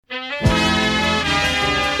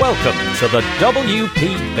Welcome to the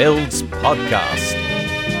WP Builds podcast,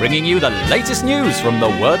 bringing you the latest news from the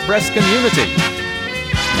WordPress community.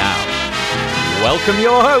 Now, welcome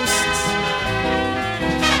your hosts,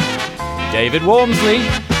 David Wormsley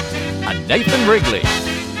and Nathan Wrigley.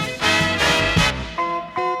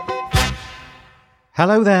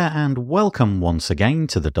 Hello there and welcome once again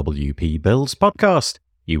to the WP Builds podcast.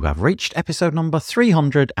 You have reached episode number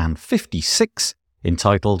 356,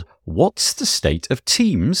 entitled What's the State of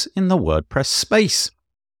Teams in the WordPress Space?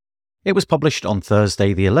 It was published on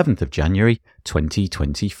Thursday the 11th of January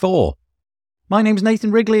 2024. My name's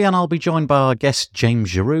Nathan Wrigley and I'll be joined by our guest James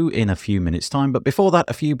Giroux in a few minutes' time, but before that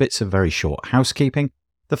a few bits of very short housekeeping.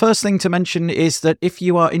 The first thing to mention is that if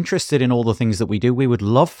you are interested in all the things that we do, we would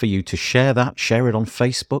love for you to share that, share it on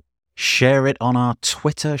Facebook, share it on our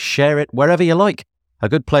Twitter, share it wherever you like. A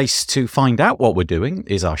good place to find out what we're doing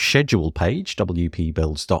is our schedule page,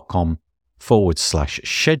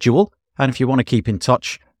 wpbuilds.com/schedule. And if you want to keep in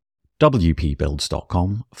touch,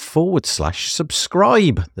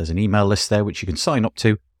 wpbuilds.com/subscribe. There's an email list there which you can sign up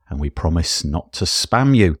to, and we promise not to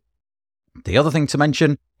spam you. The other thing to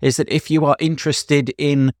mention is that if you are interested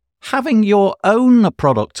in having your own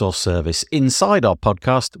product or service inside our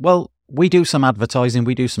podcast, well, we do some advertising,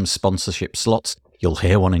 we do some sponsorship slots. You'll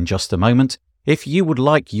hear one in just a moment. If you would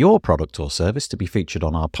like your product or service to be featured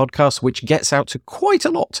on our podcast, which gets out to quite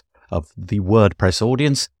a lot of the WordPress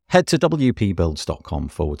audience, head to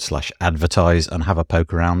wpbuilds.com/advertise and have a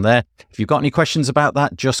poke around there. If you've got any questions about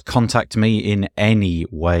that, just contact me in any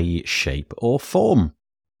way, shape or form.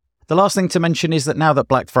 The last thing to mention is that now that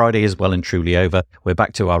Black Friday is well and truly over, we're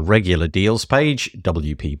back to our regular deals page,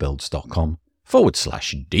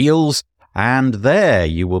 wpbuilds.com/deals. And there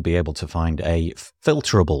you will be able to find a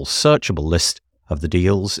filterable, searchable list of the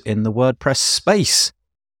deals in the WordPress space.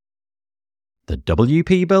 The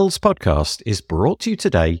WP Builds podcast is brought to you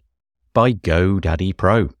today by GoDaddy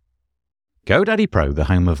Pro. GoDaddy Pro, the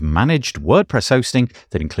home of managed WordPress hosting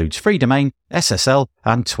that includes free domain, SSL,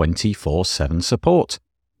 and 24/7 support.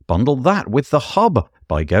 Bundle that with the Hub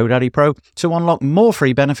by GoDaddy Pro to unlock more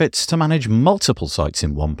free benefits to manage multiple sites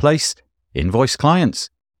in one place, invoice clients,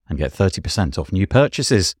 and get 30% off new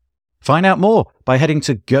purchases. Find out more by heading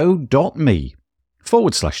to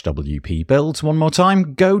go.me/WP Builds. One more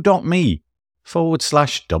time,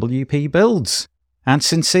 go.me/WP Builds. And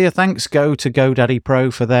sincere thanks go to GoDaddy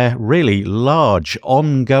Pro for their really large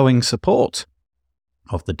ongoing support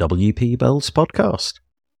of the WP Builds podcast.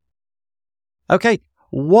 Okay,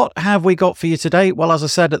 what have we got for you today? Well, as I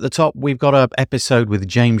said at the top, we've got an episode with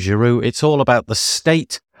James Giroux. It's all about the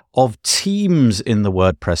state of teams in the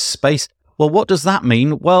WordPress space. Well, what does that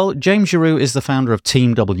mean? Well, James Giroux is the founder of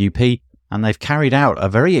TeamWP, and they've carried out a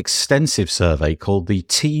very extensive survey called the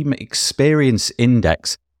Team Experience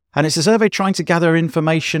Index. And it's a survey trying to gather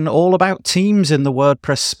information all about teams in the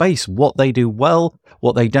WordPress space, what they do well,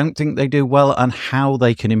 what they don't think they do well, and how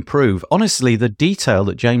they can improve. Honestly, the detail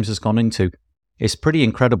that James has gone into is pretty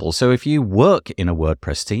incredible. So if you work in a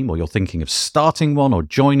WordPress team, or you're thinking of starting one or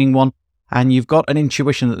joining one, and you've got an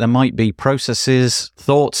intuition that there might be processes,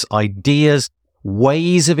 thoughts, ideas,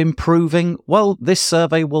 ways of improving, well, this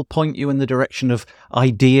survey will point you in the direction of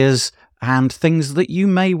ideas and things that you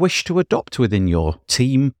may wish to adopt within your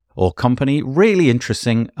team or company. Really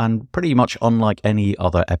interesting and pretty much unlike any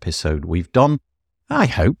other episode we've done. I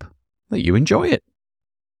hope that you enjoy it.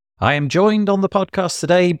 I am joined on the podcast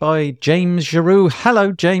today by James Giroux.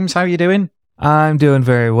 Hello, James. How are you doing? I'm doing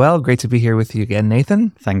very well. Great to be here with you again,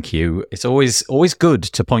 Nathan. Thank you. It's always good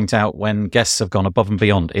to point out when guests have gone above and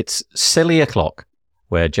beyond. It's silly o'clock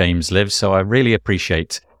where James lives, so I really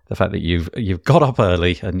appreciate the fact that you've got up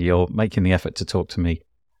early and you're making the effort to talk to me.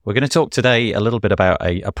 We're going to talk today a little bit about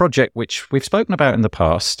a project which we've spoken about in the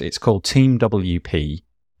past. It's called TeamWP.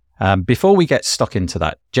 Before we get stuck into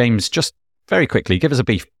that, James, just very quickly, give us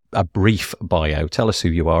a brief bio. Tell us who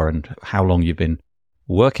you are and how long you've been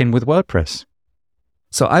working with WordPress.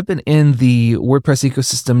 So I've been in the WordPress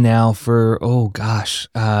ecosystem now for,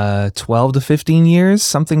 12 to 15 years,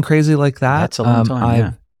 something crazy like that. That's a long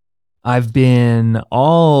time, I've been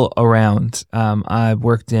all around. I've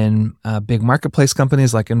worked in big marketplace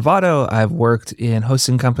companies like Envato. I've worked in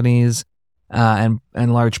hosting companies and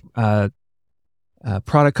large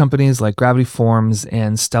product companies like Gravity Forms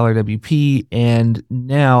and Stellar WP. And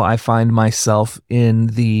now I find myself in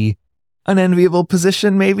the unenviable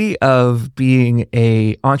position maybe of being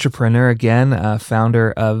a entrepreneur again,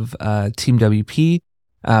 founder of TeamWP.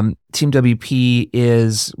 TeamWP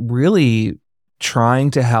is really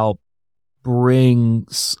trying to help bring,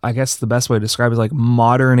 I guess the best way to describe it is like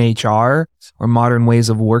modern HR or modern ways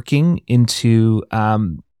of working into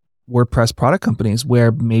WordPress product companies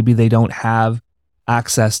where maybe they don't have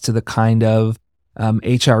access to the kind of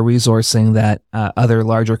HR resourcing that other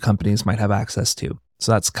larger companies might have access to.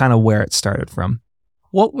 So that's kind of where it started from.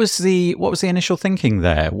 What was the initial thinking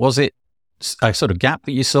there? Was it a sort of gap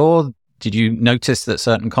that you saw? Did you notice that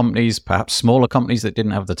certain companies, perhaps smaller companies that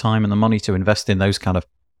didn't have the time and the money to invest in those kind of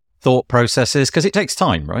thought processes? Because it takes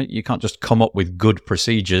time, right? You can't just come up with good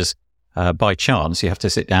procedures by chance. You have to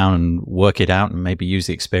sit down and work it out and maybe use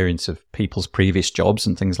the experience of people's previous jobs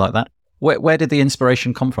and things like that. Where did the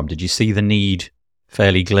inspiration come from? Did you see the need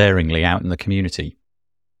fairly glaringly out in the community?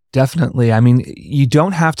 Definitely. I mean, you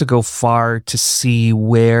don't have to go far to see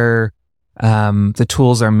where the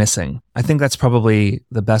tools are missing. I think that's probably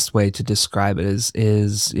the best way to describe it is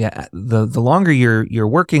the longer you're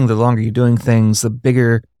working, the longer you're doing things, the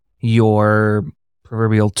bigger your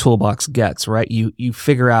proverbial toolbox gets, right? You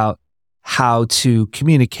figure out how to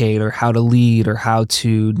communicate or how to lead or how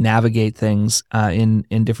to navigate things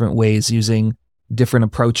in different ways using different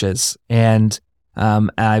approaches. And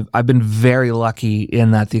I've been very lucky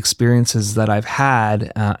in that the experiences that I've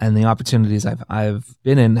had and the opportunities I've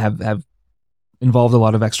been in have involved a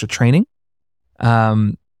lot of extra training.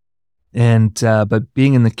 But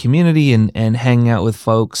being in the community and hanging out with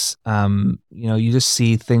folks, you just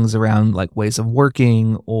see things around like ways of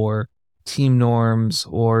working or team norms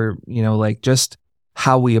or, like just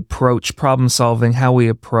how we approach problem solving, how we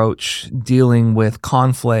approach dealing with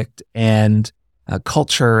conflict and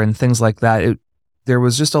culture and things like that. There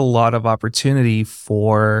was just a lot of opportunity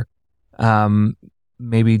for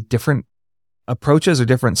maybe different approaches or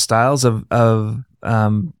different styles of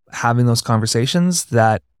having those conversations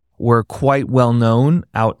that were quite well known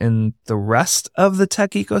out in the rest of the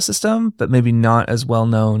tech ecosystem, but maybe not as well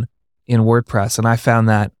known in WordPress. And I found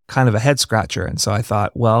that kind of a head scratcher. And so I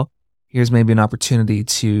thought, well, here's maybe an opportunity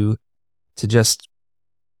to just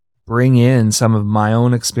bring in some of my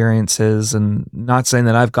own experiences, and not saying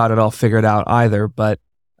that I've got it all figured out either, but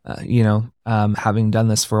having done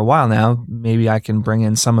this for a while now, maybe I can bring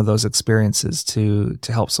in some of those experiences to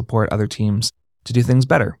help support other teams to do things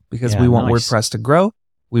better, because we want WordPress to grow.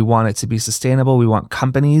 We want it to be sustainable. We want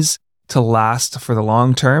companies to last for the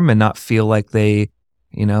long term and not feel like they,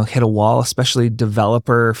 hit a wall, especially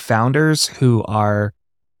developer founders who are,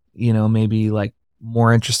 maybe like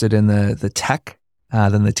more interested in the tech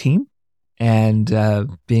than the team, and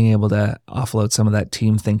being able to offload some of that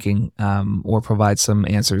team thinking or provide some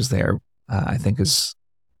answers there, I think is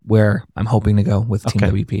where I'm hoping to go with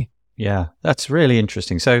TeamWP. Yeah, that's really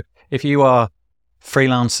interesting. So if you are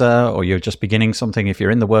freelancer or you're just beginning something, if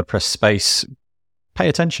you're in the WordPress space, pay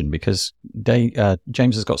attention, because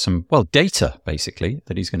James has got some, data basically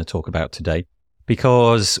that he's going to talk about today.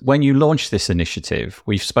 Because when you launch this initiative,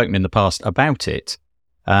 we've spoken in the past about it,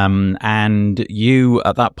 and you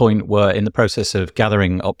at that point were in the process of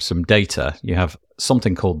gathering up some data. You have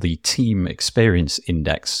something called the Team Experience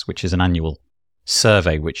Index, which is an annual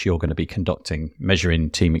survey which you're going to be conducting,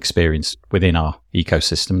 measuring team experience within our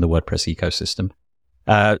ecosystem, the WordPress ecosystem.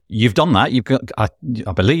 You've done that. You've got, I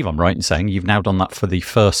believe I'm right in saying you've now done that for the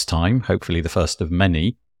first time, hopefully the first of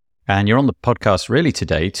many. And you're on the podcast really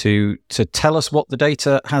today to tell us what the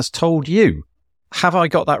data has told you. Have I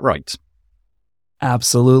got that right?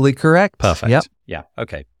 Absolutely correct. Perfect. Yep. Yeah.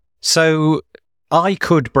 Okay. So I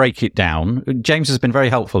could break it down. James has been very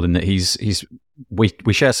helpful in that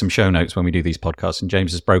we share some show notes when we do these podcasts, and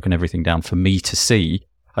James has broken everything down for me to see.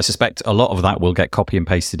 I suspect a lot of that will get copy and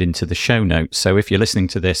pasted into the show notes. So if you're listening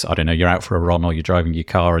to this, I don't know, you're out for a run or you're driving your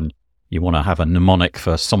car and you want to have a mnemonic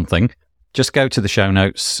for something, just go to the show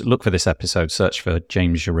notes, look for this episode, search for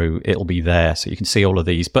James Giroux. It'll be there so you can see all of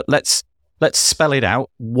these. But let's spell it out.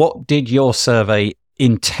 What did your survey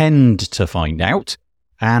intend to find out?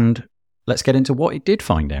 And let's get into what it did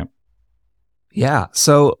find out. Yeah.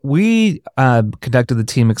 So we conducted the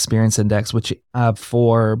Team Experience Index, which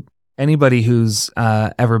for anybody who's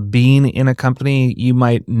ever been in a company, you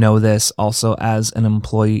might know this also as an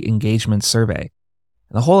employee engagement survey.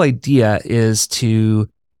 And the whole idea is to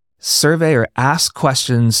survey or ask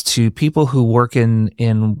questions to people who work in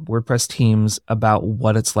WordPress teams about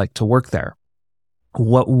what it's like to work there.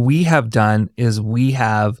 What we have done is we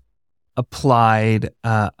have applied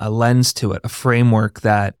a lens to it, a framework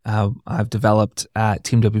that I've developed at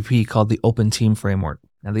TeamWP called the Open Team Framework.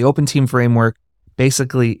 Now, the Open Team Framework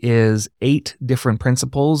basically is 8 different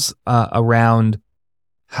principles around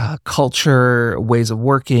culture, ways of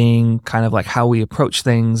working, kind of like how we approach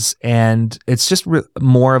things. And it's just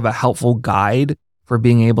more of a helpful guide for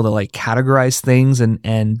being able to like categorize things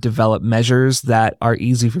and develop measures that are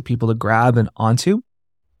easy for people to grab and onto.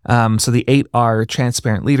 So the 8 are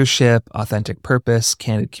transparent leadership, authentic purpose,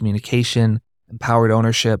 candid communication, empowered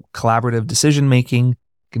ownership, collaborative decision-making,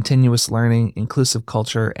 continuous learning, inclusive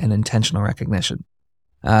culture, and intentional recognition.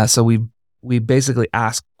 So we basically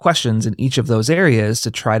ask questions in each of those areas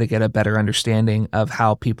to try to get a better understanding of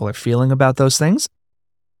how people are feeling about those things.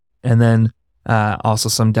 And then also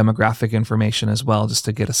some demographic information as well, just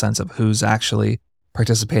to get a sense of who's actually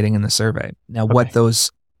participating in the survey. Now, what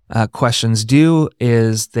those questions do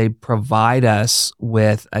is they provide us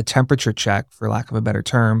with a temperature check, for lack of a better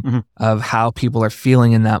term, of how people are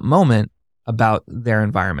feeling in that moment about their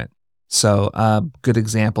environment. So a good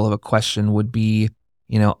example of a question would be,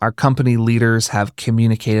 our company leaders have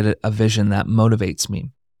communicated a vision that motivates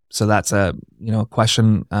me. So that's a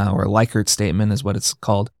question or a Likert statement is what it's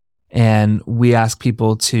called. And we ask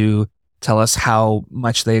people to tell us how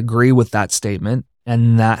much they agree with that statement,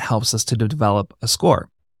 and that helps us to develop a score.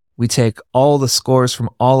 We take all the scores from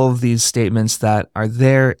all of these statements that are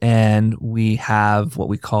there, and we have what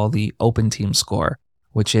we call the Open Team score,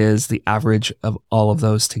 which is the average of all of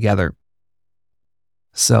those together.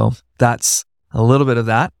 So that's a little bit of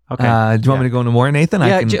that. Okay. Do you want me to go into more, Nathan?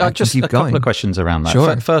 Yeah, I can just keep a going. couple of questions around that.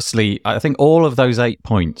 Sure. Firstly, I think all of those 8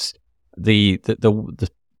 points, they're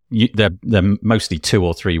mostly 2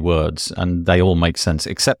 or 3 words, and they all make sense,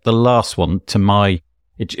 except the last one.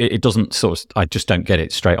 It doesn't I just don't get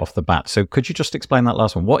it straight off the bat. So could you just explain that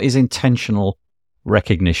last one? What is intentional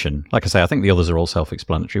recognition? Like I say, I think the others are all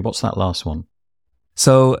self-explanatory. What's that last one?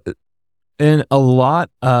 So in a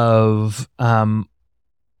lot of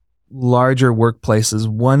larger workplaces,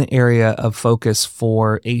 one area of focus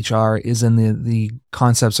for HR is in the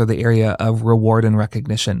concepts or the area of reward and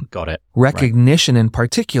recognition. Got it. Recognition in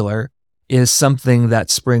particular is something that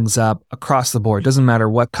springs up across the board. Doesn't matter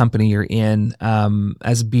what company you're in,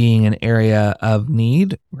 as being an area of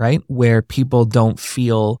need, right? Where people don't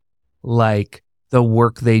feel like the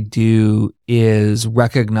work they do is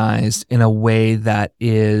recognized in a way that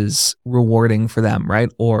is rewarding for them, right?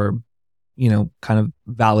 Or kind of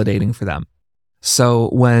validating for them. So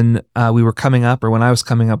when we were coming up, or when I was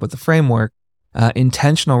coming up with the framework,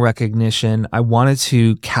 intentional recognition, I wanted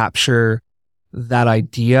to capture that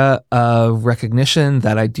idea of recognition,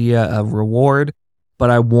 that idea of reward, but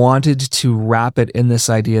I wanted to wrap it in this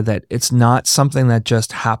idea that it's not something that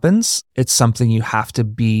just happens. It's something you have to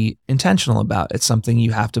be intentional about. It's something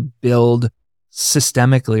you have to build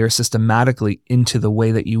systemically or systematically into the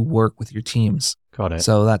way that you work with your teams. Got it.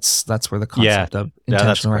 So that's where the concept of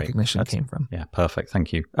intentional recognition came from. Yeah, perfect.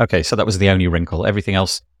 Thank you. Okay, so that was the only wrinkle. Everything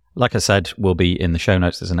else, like I said, will be in the show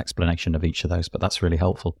notes. There's an explanation of each of those, but that's really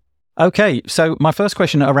helpful. Okay, so my first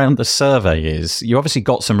question around the survey is, you obviously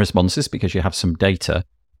got some responses because you have some data.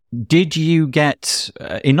 Did you get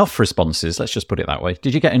enough responses? Let's just put it that way.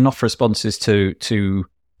 Did you get enough responses to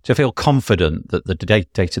feel confident that the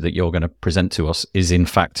data that you're going to present to us is in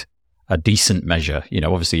fact a decent measure?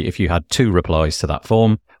 Obviously, if you had 2 replies to that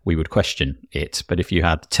form, we would question it. But if you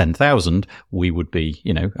had 10,000, we would be,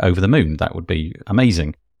 over the moon. That would be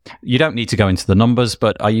amazing. You don't need to go into the numbers,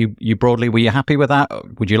 but were you happy with that?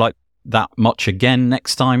 Would you like that much again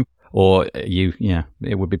next time? Or it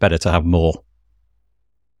would be better to have more?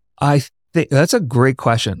 I think that's a great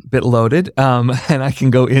question. Bit loaded. And I can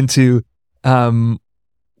go into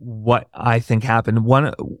what I think happened.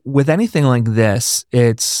 With anything like this,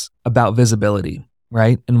 it's about visibility,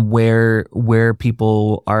 right? And where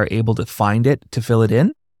people are able to find it, to fill it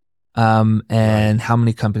in, and how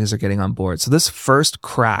many companies are getting on board. So this first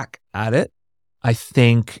crack at it, I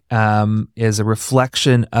think, is a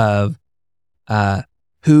reflection of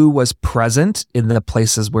who was present in the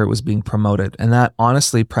places where it was being promoted. And that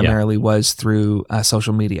honestly primarily was through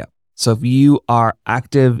social media. So if you are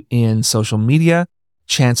active in social media,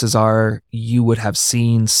 chances are you would have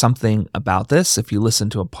seen something about this if you listen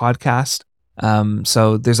to a podcast.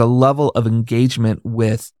 So there's a level of engagement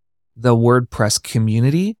with the WordPress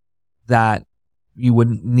community that you would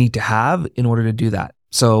need to have in order to do that.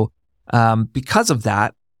 So because of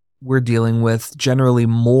that, we're dealing with generally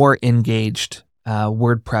more engaged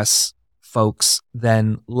WordPress folks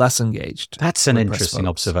than less engaged. That's an WordPress interesting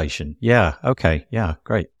folks. Observation. Yeah. Okay. Yeah.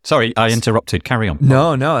 Great. Sorry, I interrupted. Carry on.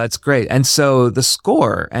 No, that's great. And so the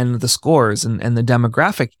score and the scores and the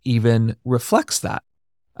demographic even reflects that.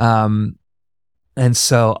 And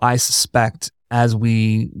so I suspect as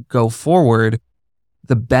we go forward,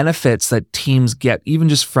 the benefits that teams get, even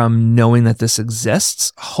just from knowing that this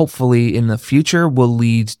exists, hopefully in the future will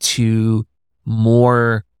lead to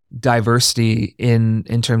more diversity in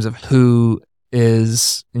terms of who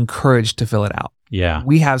is encouraged to fill it out. Yeah.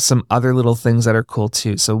 We have some other little things that are cool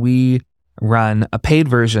too. So we run a paid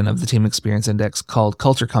version of the Team Experience Index called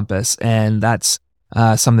Culture Compass, and that's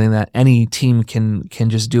something that any team can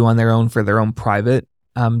just do on their own for their own private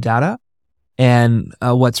data. And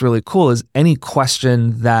what's really cool is any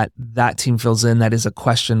question that team fills in that is a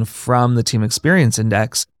question from the Team Experience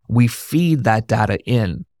Index, we feed that data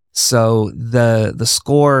in. So the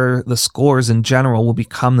scores in general will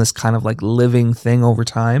become this kind of like living thing over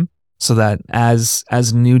time, so that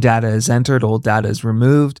as new data is entered, old data is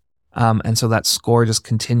removed. And so that score just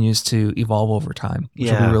continues to evolve over time,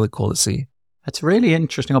 which will be really cool to see. That's a really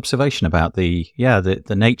interesting observation about the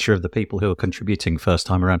nature of the people who are contributing first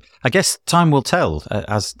time around. I guess time will tell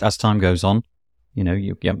as time goes on.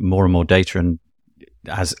 You get more and more data, and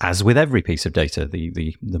as with every piece of data,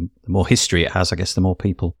 the more history it has, I guess the more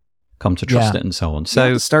people come to trust it and so on.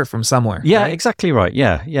 So start from somewhere. Yeah, right? Exactly right.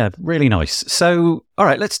 Yeah, really nice. So, all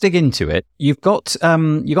right, let's dig into it. You've got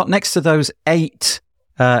next to those 8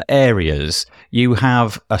 areas, you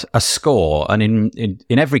have a score, and in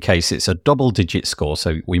every case, it's a double-digit score.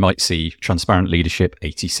 So we might see transparent leadership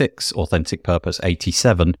 86, authentic purpose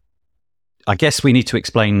 87. I guess we need to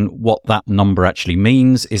explain what that number actually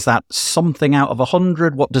means. Is that something out of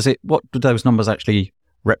 100? What do those numbers actually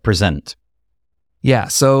represent? Yeah.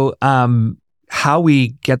 So how we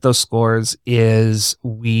get those scores is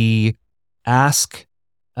we ask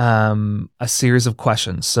a series of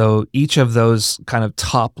questions. So each of those kind of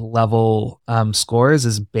top level scores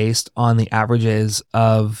is based on the averages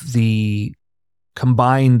of the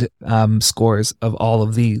combined scores of all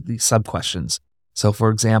of the sub questions. So for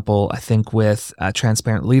example, I think with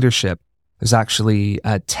transparent leadership, there's actually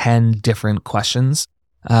 10 different questions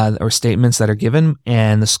or statements that are given,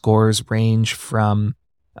 and the scores range from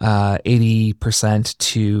 80%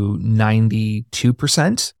 to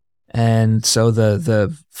 92%. And so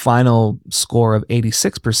the final score of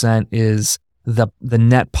 86% is the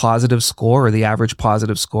net positive score, or the average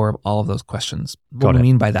positive score of all of those questions. What we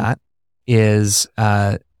mean by that is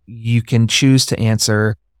you can choose to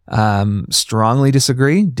answer strongly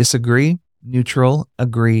disagree, neutral,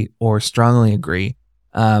 agree, or strongly agree.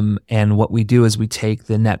 And what we do is we take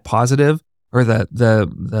the net positive, or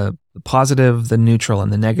the positive, the neutral,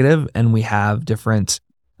 and the negative, and we have different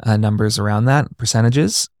numbers around that,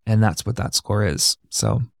 percentages, and that's what that score is.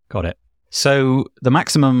 So got it. So the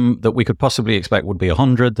maximum that we could possibly expect would be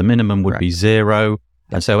 100. The minimum would be 0.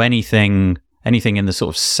 And so anything in the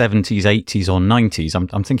sort of 70s, 80s, or 90s.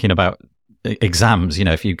 I'm thinking about exams.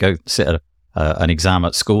 If you go sit an exam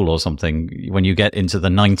at school or something, when you get into the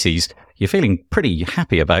 90s, you're feeling pretty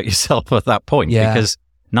happy about yourself at that point, because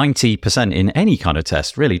 90% in any kind of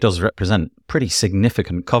test really does represent pretty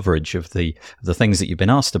significant coverage of the things that you've been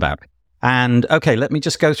asked about. And okay, let me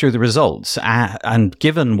just go through the results. And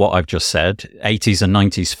given what I've just said, 80s and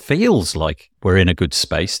 90s feels like we're in a good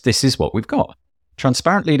space. This is what we've got.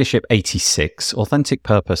 Transparent leadership 86, authentic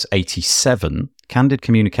purpose 87, candid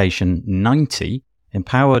communication 90,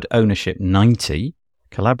 empowered ownership 90,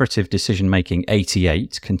 collaborative decision-making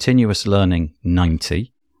 88, continuous learning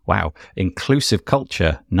 90. Wow. Inclusive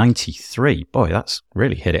culture 93. Boy, that's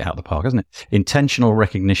really hit it out of the park, hasn't it? Intentional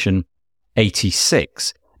recognition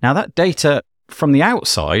 86. Now that data from the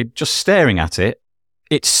outside, just staring at it,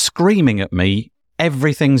 it's screaming at me,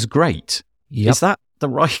 everything's great. Yep. Is that the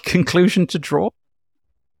right conclusion to draw?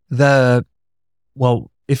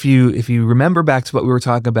 If you remember back to what we were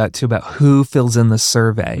talking about too, about who fills in the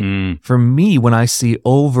survey, for me, when I see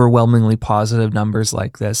overwhelmingly positive numbers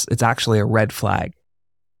like this, it's actually a red flag.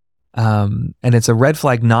 And it's a red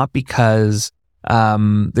flag not because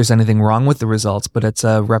there's anything wrong with the results, but it's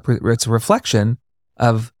a reflection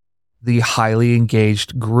of the highly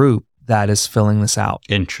engaged group that is filling this out.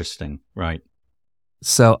 Interesting, right?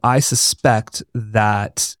 So I suspect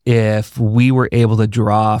that if we were able to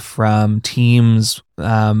draw from teams,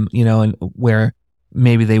 and where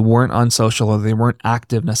maybe they weren't on social or they weren't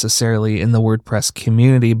active necessarily in the WordPress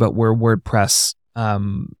community, but were WordPress,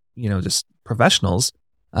 just professionals,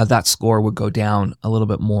 that score would go down a little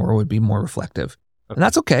bit more, or would be more reflective. Okay. And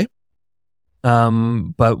that's okay.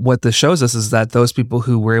 But what this shows us is that those people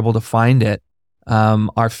who were able to find it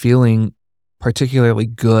are feeling particularly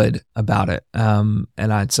good about it.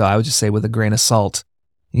 So I would just say with a grain of salt,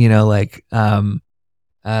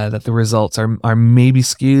 that the results are maybe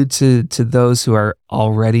skewed to those who are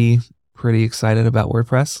already pretty excited about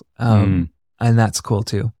WordPress. And that's cool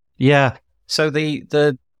too. Yeah. So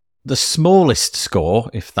the smallest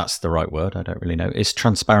score, if that's the right word, I don't really know, is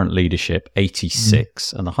transparent leadership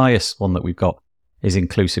 86. And the highest one that we've got is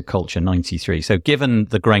inclusive culture 93. So given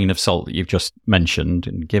the grain of salt that you've just mentioned,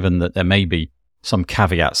 and given that there may be some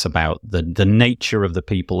caveats about the nature of the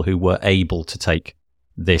people who were able to take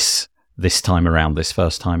this this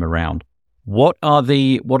first time around. What are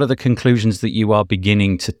the conclusions that you are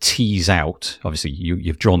beginning to tease out? Obviously,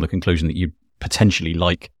 you've drawn the conclusion that you potentially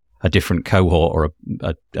like a different cohort or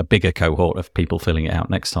a bigger cohort of people filling it out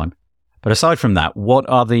next time. But aside from that, what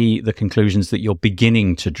are the conclusions that you're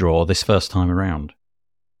beginning to draw this first time around?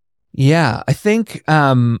 Yeah, I think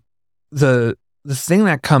the thing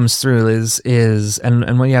that comes through is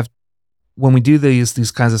when we do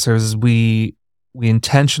these kinds of services, we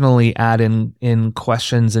intentionally add in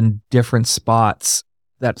questions in different spots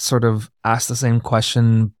that sort of ask the same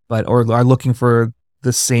question, or are looking for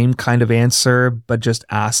the same kind of answer, but just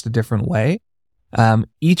asked a different way.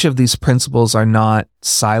 Each of these principles are not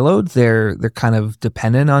siloed; they're kind of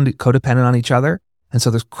codependent on each other, and so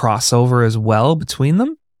there's crossover as well between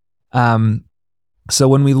them. So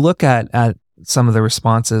when we look at some of the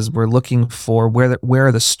responses, we're looking for where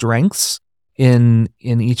are the strengths in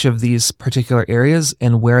each of these particular areas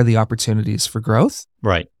and where are the opportunities for growth.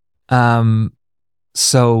 Right.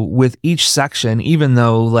 So with each section, even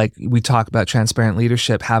though like we talk about transparent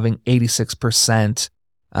leadership having 86%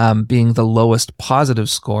 being the lowest positive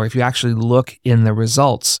score, if you actually look in the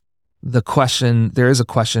results, there is a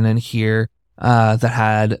question in here that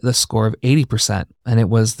had the score of 80%, and it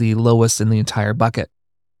was the lowest in the entire bucket.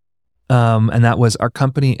 And that was, our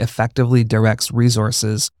company effectively directs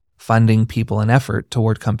resources, funding, people, and effort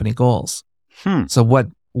toward company goals. So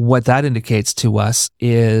what that indicates to us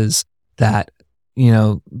is that,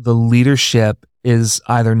 the leadership is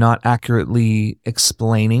either not accurately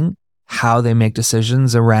explaining how they make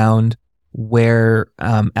decisions around where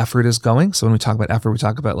effort is going. So when we talk about effort, we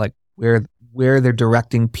talk about like where they're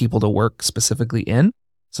directing people to work specifically in.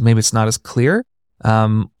 So maybe it's not as clear,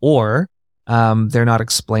 or they're not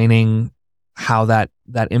explaining how that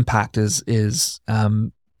impact is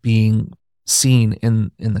being seen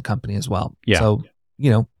in the company as well. Yeah. So,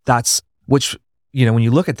 that's which, when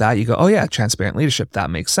you look at that, you go, oh yeah, transparent leadership, that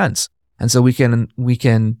makes sense. And so we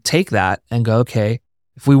can take that and go, okay,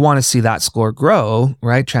 if we want to see that score grow,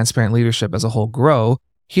 right, transparent leadership as a whole grow,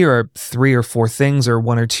 here are 3 or 4 things or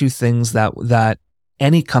 1 or 2 things that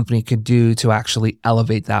any company could do to actually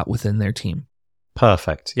elevate that within their team.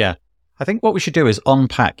 Perfect. Yeah. I think what we should do is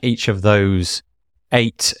unpack each of those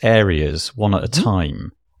 8 areas one at a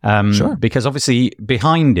time. Sure. Because obviously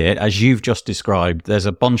behind it, as you've just described, there's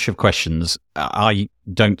a bunch of questions. I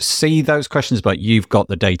don't see those questions, but you've got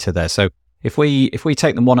the data there. So if we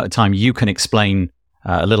take them one at a time, you can explain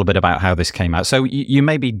a little bit about how this came out. So you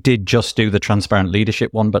maybe did just do the transparent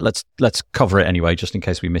leadership one, but let's cover it anyway, just in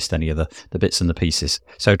case we missed any of the bits and the pieces.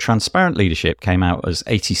 So transparent leadership came out as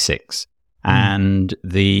 86. And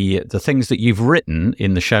the things that you've written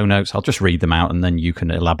in the show notes, I'll just read them out and then you can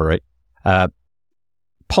elaborate.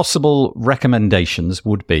 Possible recommendations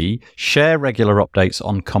would be share regular updates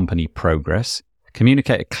on company progress,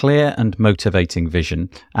 communicate a clear and motivating vision,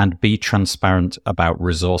 and be transparent about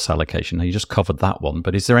resource allocation. Now, you just covered that one,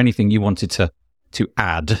 but is there anything you wanted to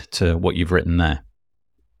add to what you've written there?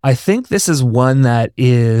 I think this is one that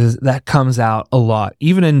comes out a lot,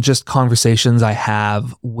 even in just conversations I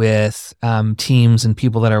have with teams and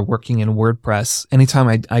people that are working in WordPress.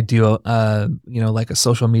 Anytime I do like a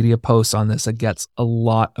social media post on this, it gets a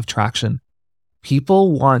lot of traction.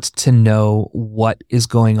 People want to know what is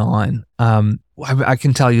going on. I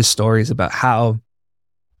can tell you stories about how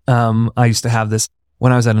I used to have this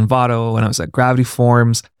when I was at Envato, when I was at Gravity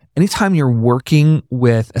Forms. Anytime you're working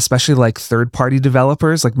with, especially like third-party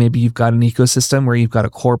developers, like maybe you've got an ecosystem where you've got a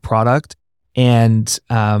core product and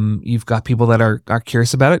you've got people that are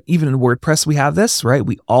curious about it. Even in WordPress, we have this, right?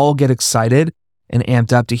 We all get excited and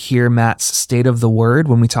amped up to hear Matt's state of the word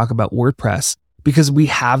when we talk about WordPress, because we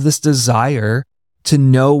have this desire to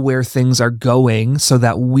know where things are going so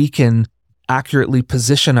that we can accurately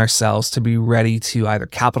position ourselves to be ready to either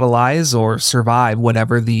capitalize or survive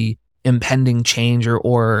whatever the impending change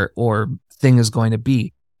or thing is going to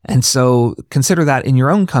be. And so consider that in your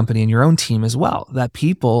own company, in your own team as well, that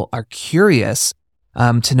people are curious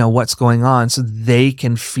to know what's going on so they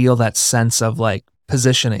can feel that sense of like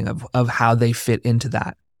positioning of how they fit into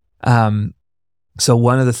that. So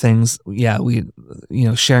one of the things, we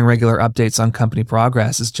sharing regular updates on company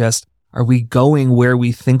progress is just, are we going where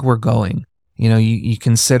we think we're going? You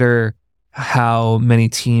consider how many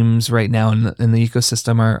teams right now in the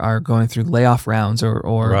ecosystem are going through layoff rounds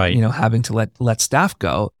or right. Having to let staff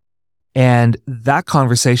go. And that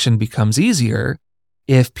conversation becomes easier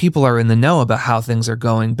if people are in the know about how things are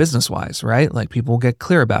going business-wise, right? Like people get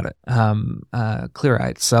clear about it,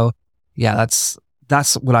 clear-eyed. So yeah, that's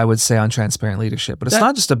what I would say on transparent leadership. But it's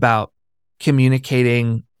not just about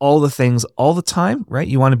communicating all the things all the time, right?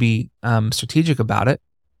 You want to be strategic about it.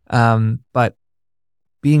 But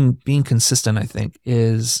being consistent, I think,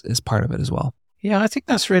 is part of it as well. Yeah, I think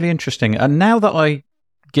that's really interesting. And now that I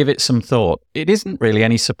give it some thought, it isn't really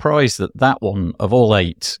any surprise that one of all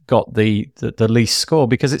 8 got the least score,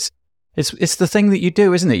 because it's the thing that you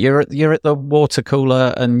do, isn't it? You're at the water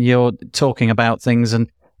cooler and you're talking about things, and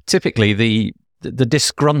typically the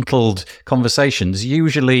disgruntled conversations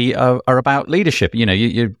usually are about leadership.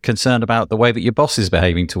 You're concerned about the way that your boss is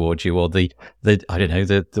behaving towards you, or the I don't know,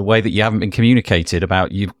 the way that you haven't been communicated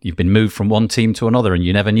about. You've been moved from one team to another and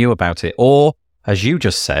you never knew about it. Or, as you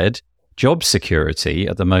just said, job security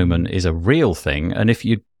at the moment is a real thing. And if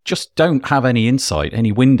you just don't have any insight,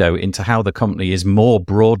 any window into how the company is more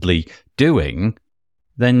broadly doing,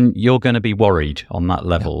 then you're going to be worried on that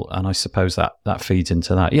level. Yeah. And I suppose that feeds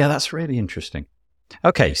into that. Yeah, that's really interesting.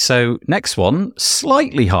 Okay, so next one,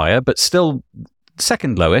 slightly higher, but still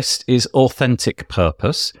second lowest, is authentic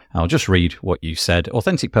purpose. I'll just read what you said.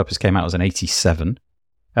 Authentic purpose came out as an 87.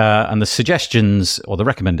 And the suggestions, or the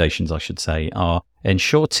recommendations, I should say, are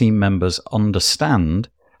ensure team members understand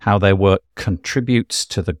how their work contributes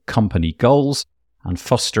to the company goals and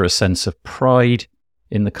foster a sense of pride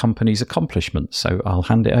in the company's accomplishments. So I'll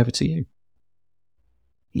hand it over to you.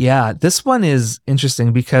 Yeah, this one is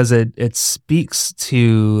interesting because it speaks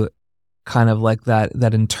to kind of like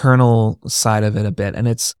that internal side of it a bit, and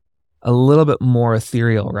it's a little bit more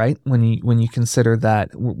ethereal, right? When you consider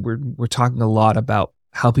that we're talking a lot about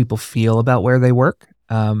how people feel about where they work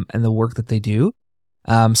and the work that they do.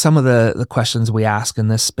 Some of the questions we ask in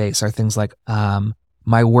this space are things like,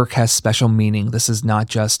 my work has special meaning. This is not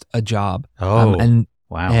just a job. Oh, and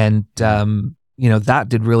wow. And, that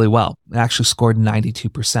did really well. It actually scored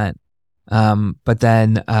 92%. But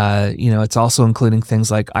then, it's also including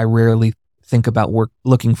things like, I rarely think about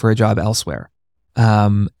looking for a job elsewhere.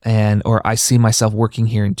 Or I see myself working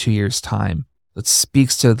here in 2 years' time. It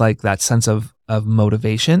speaks to like that sense of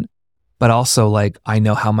motivation, but also like, I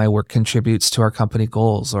know how my work contributes to our company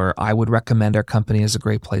goals, or I would recommend our company as a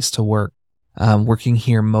great place to work. Working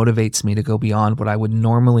here motivates me to go beyond what I would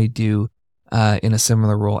normally do in a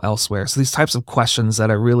similar role elsewhere. So these types of questions that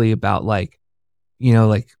are really about like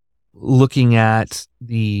looking at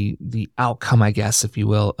the outcome, I guess, if you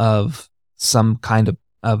will, of some kind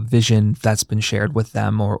of vision that's been shared with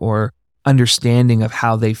them, or understanding of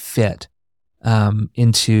how they fit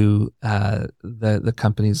into the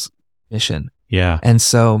company's mission. Yeah. And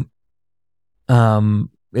so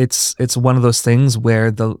it's one of those things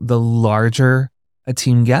where the larger a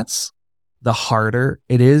team gets, the harder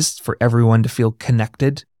it is for everyone to feel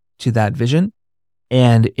connected to that vision.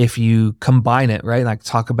 And if you combine it, right, like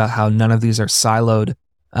talk about how none of these are siloed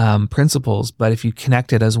principles, but if you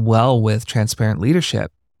connect it as well with transparent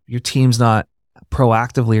leadership, your team's not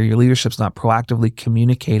proactively, or your leadership's not proactively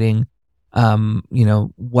communicating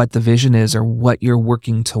what the vision is or what you're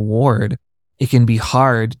working toward, it can be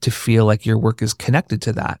hard to feel like your work is connected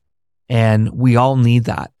to that. And we all need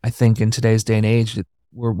that. I think in today's day and age,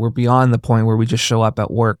 we're beyond the point where we just show up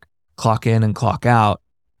at work, clock in and clock out.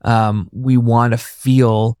 We want to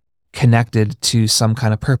feel connected to some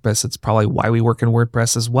kind of purpose. It's probably why we work in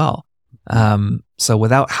WordPress as well. So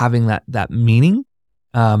without having that meaning,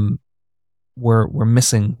 we're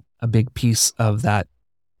missing a big piece of that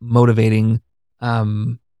motivating,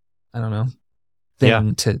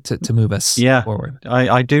 thing to move us forward.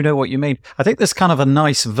 I do know what you mean. I think there's kind of a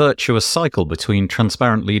nice virtuous cycle between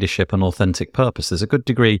transparent leadership and authentic purpose. There's a good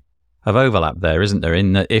degree of overlap there, isn't there?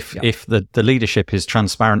 In that if the leadership is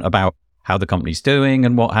transparent about how the company's doing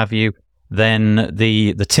and what have you, then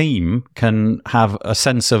the team can have a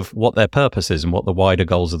sense of what their purpose is and what the wider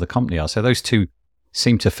goals of the company are. So those two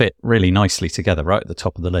seem to fit really nicely together, right at the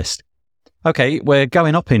top of the list. Okay, we're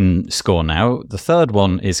going up in score now. The third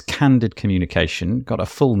one is candid communication, got a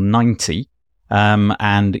full 90.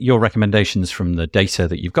 And your recommendations from the data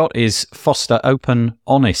that you've got is foster open,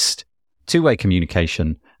 honest, two-way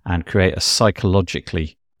communication and create a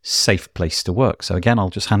psychologically safe place to work. So again, I'll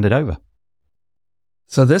just hand it over.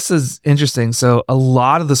 So this is interesting. So a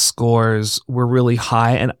lot of the scores were really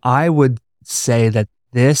high, and I would say that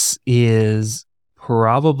this is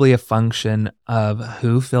probably a function of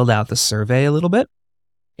who filled out the survey a little bit,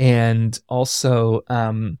 and also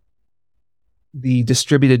the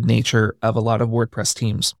distributed nature of a lot of WordPress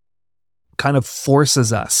teams kind of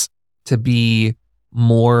forces us to be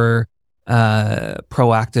more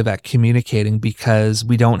proactive at communicating, because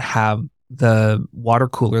we don't have the water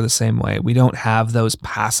cooler the same way. We don't have those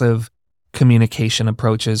passive communication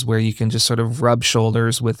approaches where you can just sort of rub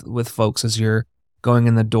shoulders with folks as you're going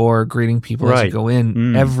in the door, greeting people as you go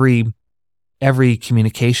in. Every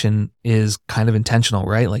communication is kind of intentional,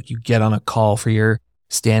 right? Like you get on a call for your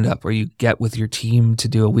stand up, or you get with your team to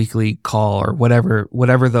do a weekly call, or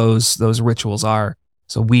whatever those rituals are.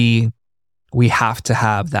 So we have to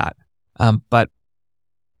have that. But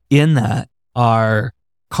in that are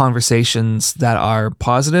conversations that are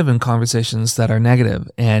positive and conversations that are negative.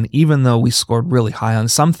 And even though we scored really high on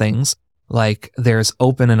some things, like there's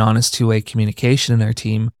open and honest two-way communication in our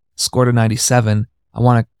team, scored a 97, I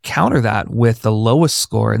want to counter that with the lowest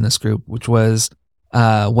score in this group, which was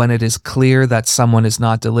when it is clear that someone is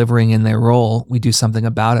not delivering in their role, we do something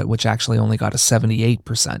about it, which actually only got a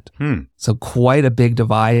 78%. So quite a big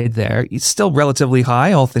divide there. It's still relatively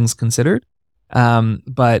high, all things considered.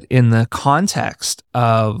 But in the context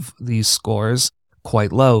of these scores,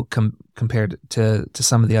 quite low compared to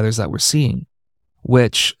some of the others that we're seeing,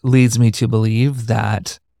 which leads me to believe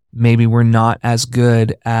that maybe we're not as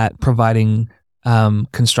good at providing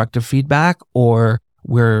constructive feedback, or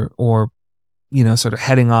sort of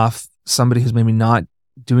heading off somebody who's maybe not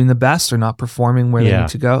doing the best or not performing where they need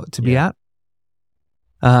to be at.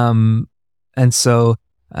 And so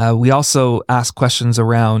we also ask questions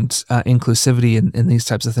around inclusivity in these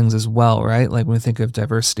types of things as well, right? Like when we think of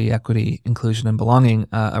diversity, equity, inclusion, and belonging,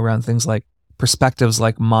 around things like perspectives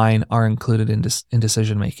like mine are included in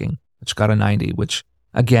decision making, which got a 90, which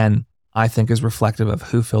again, I think is reflective of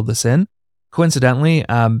who filled this in. Coincidentally,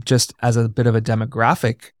 just as a bit of a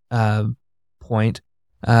demographic point,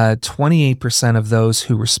 28% of those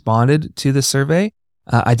who responded to the survey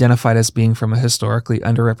identified as being from a historically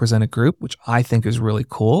underrepresented group, which I think is really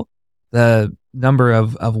cool. The number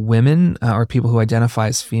of women or people who identify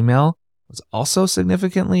as female was also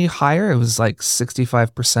significantly higher. It was like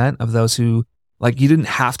 65% of those who, like, you didn't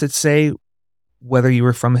have to say whether you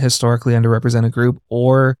were from a historically underrepresented group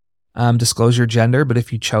or disclose your gender, but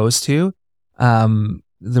if you chose to,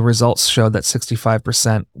 the results showed that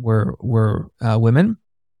 65% were women,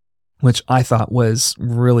 which I thought was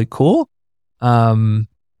really cool.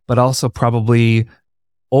 But also probably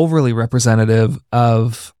overly representative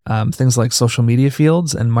of things like social media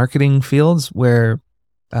fields and marketing fields, where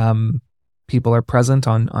people are present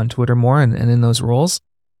on Twitter more and in those roles,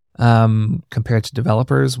 compared to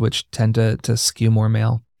developers, which tend to skew more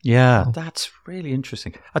male. Yeah, that's really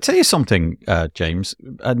interesting. I'll tell you something, James,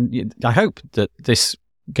 and I hope that this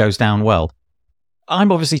goes down well.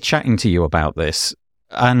 I'm obviously chatting to you about this,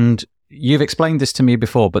 and you've explained this to me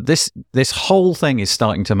before, but this whole thing is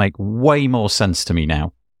starting to make way more sense to me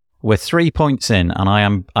now. We're 3 points in, and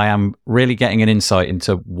I am really getting an insight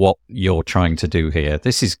into what you're trying to do here.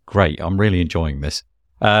 This is great. I'm really enjoying this.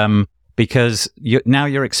 Because now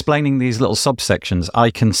you're explaining these little subsections.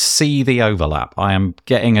 I can see the overlap. I am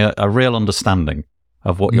getting a real understanding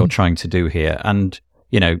of what you're trying to do here. And,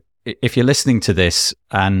 if you're listening to this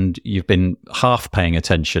and you've been half paying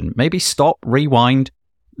attention, maybe stop, rewind,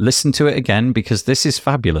 listen to it again, because this is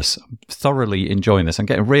fabulous. I'm thoroughly enjoying this. I'm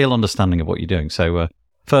getting a real understanding of what you're doing. So,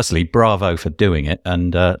 firstly, bravo for doing it.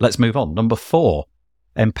 And let's move on. Number 4,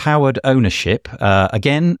 empowered ownership.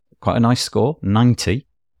 Again, quite a nice score, 90.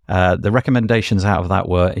 The recommendations out of that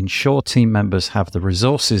were ensure team members have the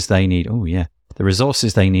resources they need. Oh, yeah. The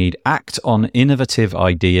resources they need, act on innovative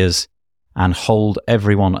ideas, and hold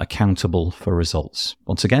everyone accountable for results.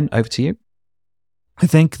 Once again, over to you. I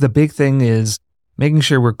think the big thing is making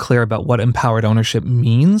sure we're clear about what empowered ownership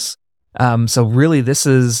means. So really, this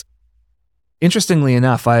is, interestingly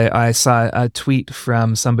enough, I saw a tweet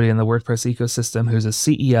from somebody in the WordPress ecosystem who's a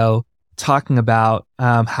CEO talking about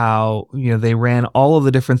how they ran all of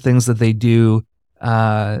the different things that they do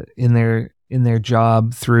in their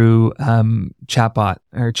job through chatbot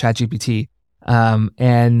or ChatGPT,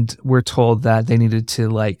 and we're told that they needed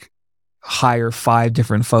to hire 5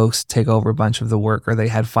 different folks to take over a bunch of the work, or they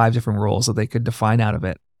had 5 different roles that they could define out of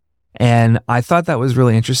it. And I thought that was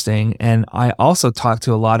really interesting. And I also talked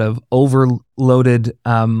to a lot of overloaded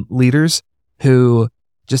leaders who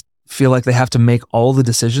just feel like they have to make all the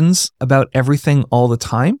decisions about everything all the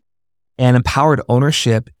time. And empowered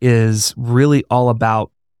ownership is really all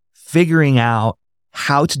about figuring out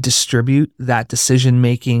how to distribute that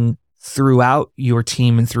decision-making throughout your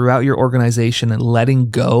team and throughout your organization, and letting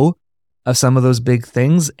go of some of those big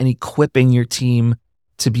things and equipping your team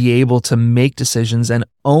to be able to make decisions and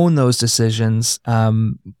own those decisions,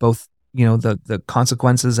 both the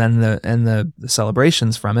consequences and the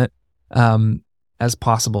celebrations from it, as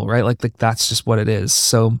possible, right? Like that's just what it is.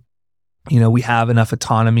 So, we have enough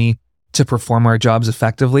autonomy to perform our jobs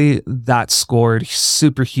effectively. That scored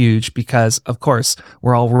super huge because, of course,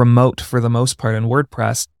 we're all remote for the most part in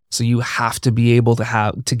WordPress. So you have to be able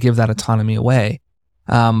to give that autonomy away.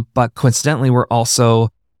 But coincidentally, we're also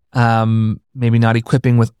maybe not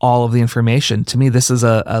equipping with all of the information. To me, this is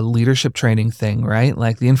a leadership training thing, right?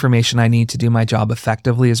 Like the information I need to do my job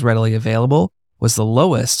effectively is readily available was the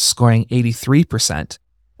lowest, scoring 83%.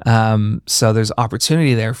 So there's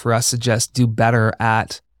opportunity there for us to just do better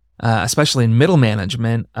at, especially in middle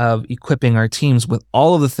management, of equipping our teams with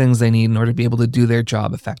all of the things they need in order to be able to do their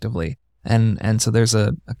job effectively. And so there's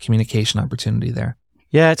a communication opportunity there.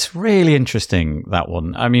 Yeah, it's really interesting, that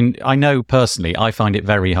one. I mean, I know personally, I find it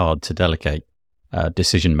very hard to delegate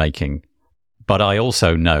decision making, but I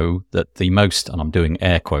also know that the most, and I'm doing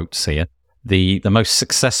air quotes here, the most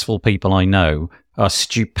successful people I know are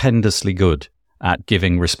stupendously good at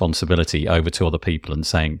giving responsibility over to other people and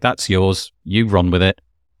saying, that's yours, you run with it,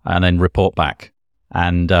 and then report back.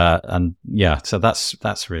 And yeah, so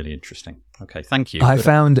that's really interesting. Okay, thank you. I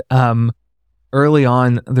found early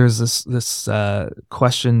on, there's this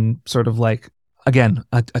question, sort of like, again,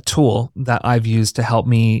 a tool that I've used to help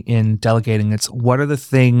me in delegating. It's what are the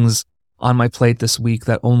things on my plate this week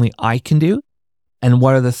that only I can do? And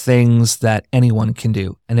what are the things that anyone can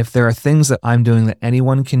do? And if there are things that I'm doing that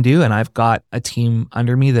anyone can do, and I've got a team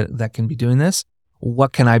under me that can be doing this,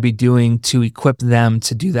 what can I be doing to equip them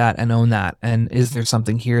to do that and own that? And is there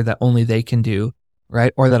something here that only they can do,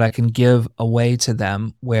 right? Or that I can give away to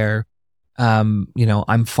them where,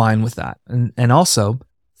 I'm fine with that. And also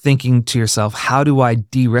thinking to yourself, how do I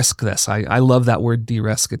de-risk this? I love that word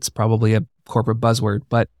de-risk. It's probably a corporate buzzword,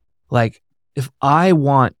 but like if I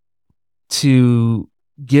want to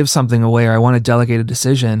give something away or I want to delegate a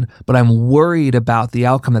decision, but I'm worried about the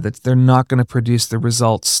outcome that they're not going to produce the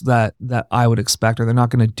results that I would expect, or they're not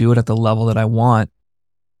going to do it at the level that I want.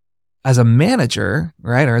 As a manager,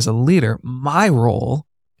 right, or as a leader, my role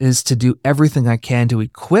is to do everything I can to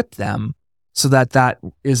equip them so that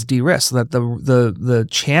is de-risked, so that the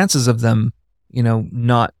chances of them,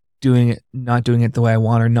 not doing it the way I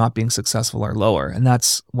want or not being successful are lower. And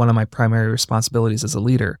that's one of my primary responsibilities as a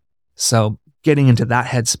leader. So getting into that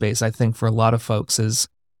headspace, I think for a lot of folks is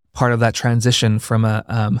part of that transition from it's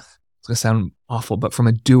going to sound awful, but from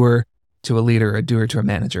a doer to a leader, a doer to a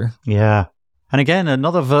manager. Yeah. And again,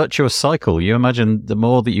 another virtuous cycle. You imagine the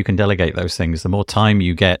more that you can delegate those things, the more time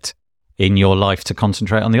you get in your life to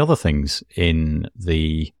concentrate on the other things in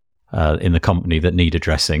the company that need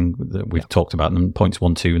addressing. That we've talked about them, points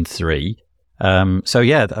 1, 2, and 3. So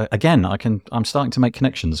yeah, again, I'm starting to make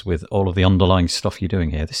connections with all of the underlying stuff you're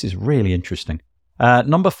doing here. This is really interesting.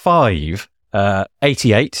 Number 5,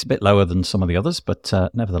 88, a bit lower than some of the others, but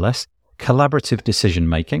nevertheless, collaborative decision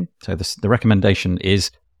making. So the recommendation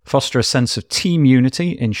is foster a sense of team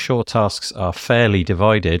unity, ensure tasks are fairly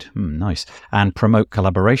divided. Nice. And promote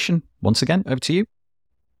collaboration. Once again, over to you.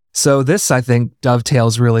 So this, I think,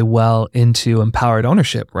 dovetails really well into empowered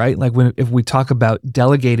ownership, right? Like if we talk about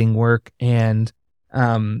delegating work and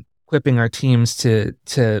equipping our teams to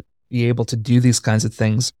be able to do these kinds of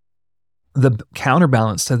things, the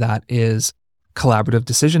counterbalance to that is collaborative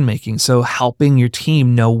decision making. So helping your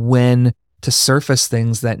team know when to surface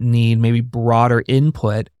things that need maybe broader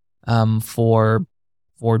input for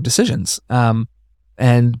decisions.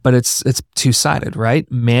 But it's two-sided,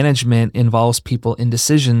 right? Management involves people in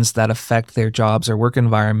decisions that affect their jobs or work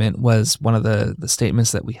environment was one of the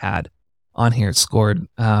statements that we had on here. It scored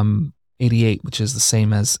 88, which is the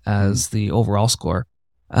same as the overall score.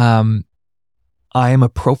 I am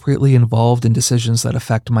appropriately involved in decisions that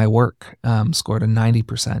affect my work, scored a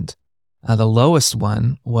 90%. The lowest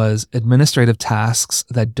one was administrative tasks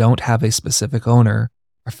that don't have a specific owner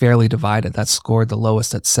are fairly divided. That scored the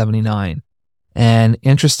lowest at 79. And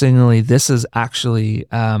interestingly, this is actually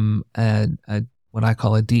what I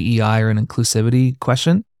call a DEI or an inclusivity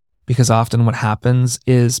question, because often what happens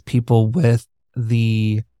is people with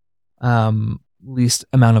the least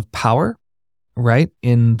amount of power, right,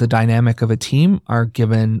 in the dynamic of a team are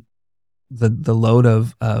given the load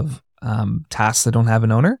of tasks that don't have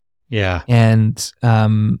an owner. Yeah. And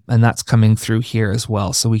that's coming through here as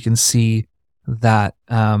well. So we can see that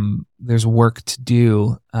there's work to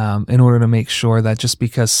do in order to make sure that just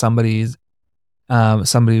because somebody's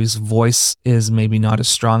voice is maybe not as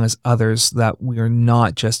strong as others, that we are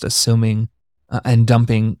not just assuming and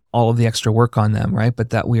dumping all of the extra work on them, right?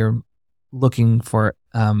 But that we are looking for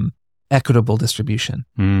equitable distribution.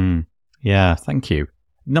 Yeah, thank you.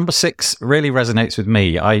 Number 6 really resonates with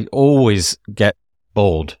me. I always get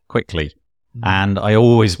bored quickly, and I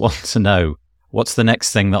always want to know what's the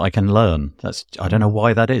next thing that I can learn. I don't know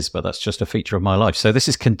why that is, but that's just a feature of my life. So this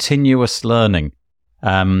is continuous learning.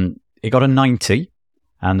 It got a 90,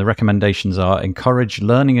 and the recommendations are encourage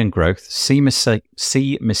learning and growth, see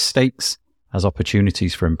mistakes as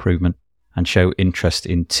opportunities for improvement, and show interest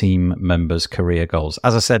in team members' career goals.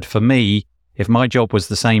 As I said, for me, if my job was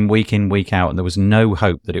the same week in, week out, and there was no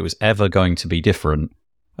hope that it was ever going to be different,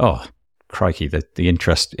 oh, crikey, the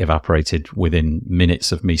interest evaporated within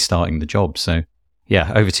minutes of me starting the job. So,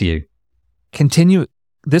 yeah, over to you. Continue.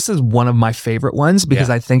 This is one of my favorite ones because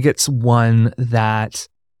I think it's one that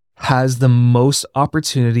has the most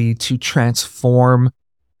opportunity to transform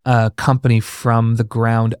a company from the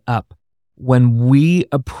ground up. When we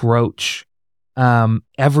approach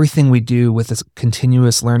everything we do with this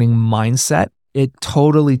continuous learning mindset, it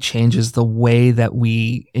totally changes the way that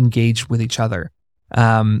we engage with each other.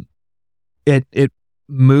 It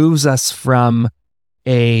moves us from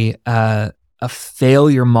a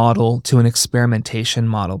failure model to an experimentation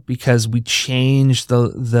model because we change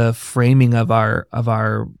the framing of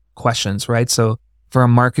our questions, right? So for a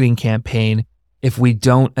marketing campaign, if we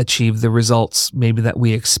don't achieve the results maybe that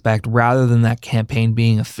we expect, rather than that campaign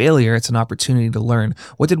being a failure, it's an opportunity to learn.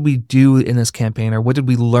 What did we do in this campaign, or what did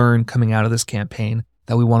we learn coming out of this campaign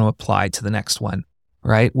that we want to apply to the next one,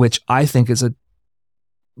 right? Which I think is a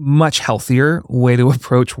much healthier way to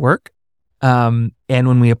approach work. And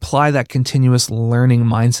when we apply that continuous learning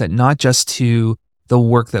mindset, not just to the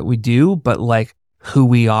work that we do, but like who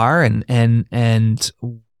we are and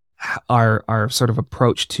our sort of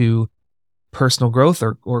approach to personal growth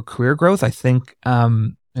or career growth, I think,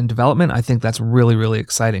 and development, I think that's really, really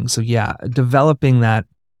exciting. So yeah, developing that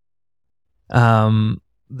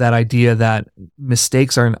idea that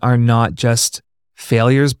mistakes are not just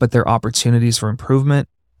failures, but they're opportunities for improvement.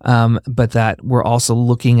 But that we're also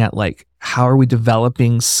looking at like, how are we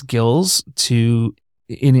developing skills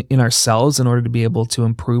in ourselves in order to be able to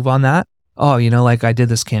improve on that? Oh, like I did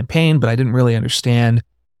this campaign, but I didn't really understand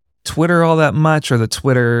Twitter all that much, or the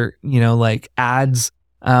Twitter, like ads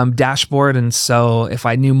dashboard. And so if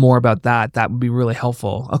I knew more about that would be really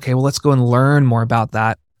helpful. Okay, well, let's go and learn more about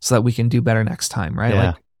that so that we can do better next time, right? Yeah.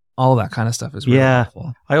 Like all of that kind of stuff is really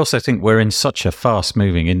helpful. I also think we're in such a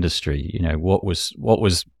fast-moving industry. What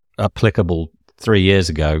was applicable 3 years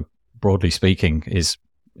ago, broadly speaking, is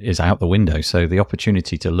out the window. So the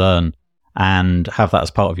opportunity to learn and have that as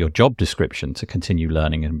part of your job description, to continue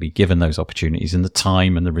learning and be given those opportunities and the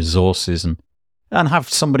time and the resources, and have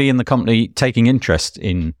somebody in the company taking interest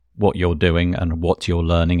in what you're doing and what you're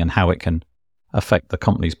learning and how it can affect the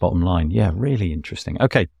company's bottom line. Yeah, really interesting.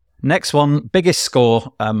 Okay, next one, biggest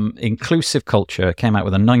score, inclusive culture, came out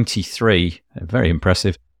with a 93, very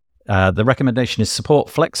impressive. The recommendation is support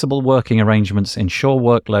flexible working arrangements, ensure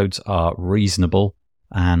workloads are reasonable,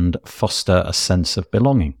 and foster a sense of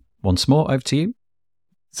belonging. Once more, over to you.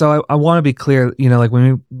 So I want to be clear, like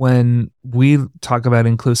when we talk about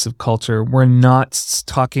inclusive culture, we're not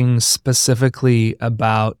talking specifically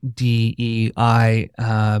about DEIB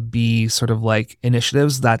sort of like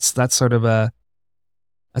initiatives. That's sort of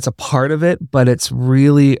that's a part of it, but it's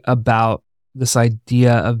really about this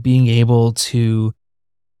idea of being able to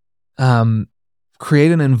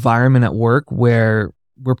create an environment at work where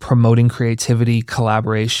we're promoting creativity,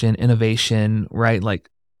 collaboration, innovation, right? Like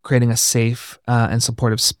creating a safe and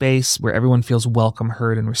supportive space where everyone feels welcome,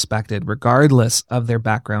 heard, and respected, regardless of their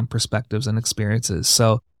background, perspectives, and experiences.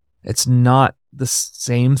 So it's not the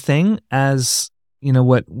same thing as,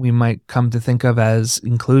 what we might come to think of as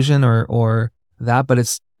inclusion or that, but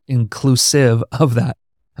it's inclusive of that.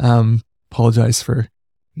 Apologize for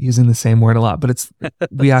using the same word a lot, but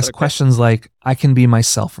we ask questions like, I can be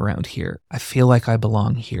myself around here. I feel like I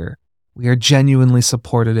belong here. We are genuinely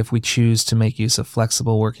supported if we choose to make use of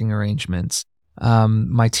flexible working arrangements.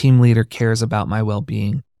 My team leader cares about my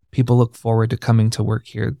well-being. People look forward to coming to work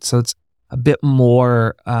here. So it's a bit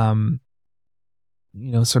more,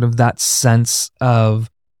 sort of that sense of,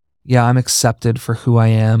 yeah, I'm accepted for who I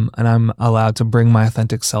am, and I'm allowed to bring my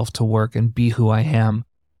authentic self to work and be who I am.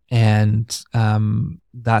 And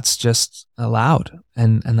that's just allowed,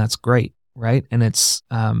 and that's great, right? And it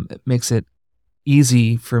makes it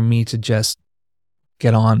easy for me to just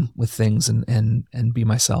get on with things and be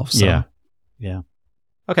myself. So. Yeah.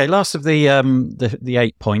 Okay, last of the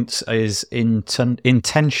 8 points is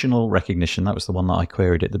intentional recognition. That was the one that I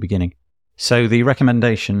queried at the beginning. So the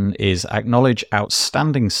recommendation is acknowledge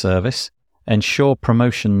outstanding service, ensure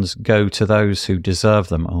promotions go to those who deserve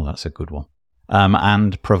them. Oh, that's a good one.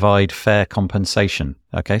 And provide fair compensation.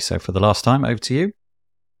 Okay, so for the last time, over to you.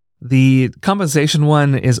 The compensation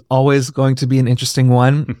one is always going to be an interesting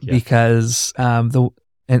one because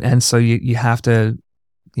so you have to,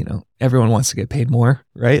 everyone wants to get paid more,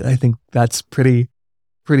 right? I think that's pretty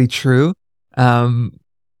true.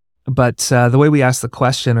 But the way we ask the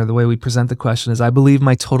question, or the way we present the question, is I believe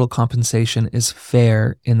my total compensation is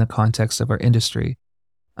fair in the context of our industry.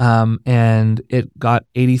 and it got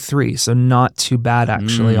 83. So not too bad,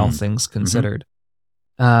 actually, all things considered.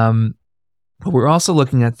 But we're also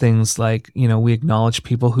looking at things like, we acknowledge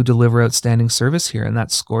people who deliver outstanding service here, and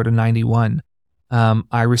that scored a 91.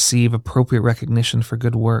 I receive appropriate recognition for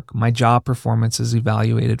good work. My job performance is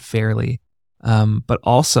evaluated fairly. But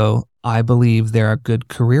also, I believe there are good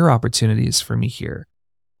career opportunities for me here.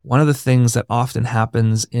 One of the things that often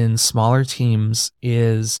happens in smaller teams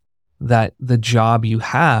is that the job you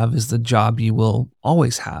have is the job you will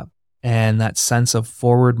always have. And that sense of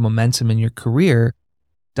forward momentum in your career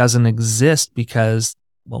doesn't exist because,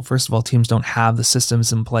 well, first of all, teams don't have the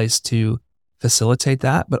systems in place to facilitate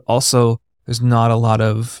that, but also there's not a lot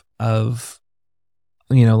of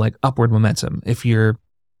like upward momentum. If you're,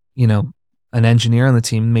 an engineer on the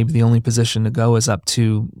team, maybe the only position to go is up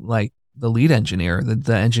to like the lead engineer,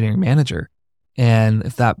 the engineering manager. And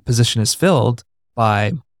if that position is filled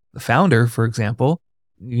by the founder, for example,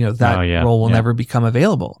 that role will never become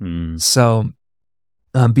available. So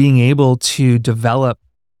being able to develop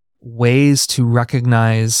ways to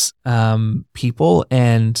recognize people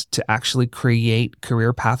and to actually create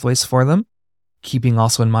career pathways for them, keeping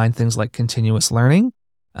also in mind things like continuous learning,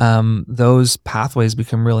 those pathways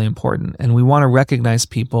become really important. And we want to recognize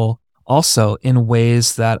people also in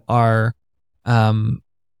ways that are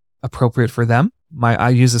appropriate for them. I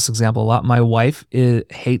use this example a lot. My wife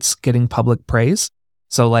hates getting public praise.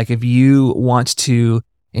 So like if you want to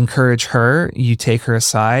encourage her, you take her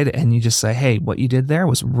aside and you just say, hey, what you did there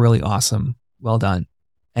was really awesome. Well done.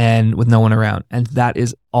 And with no one around. And that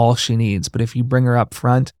is all she needs. But if you bring her up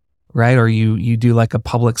front, right, or you do like a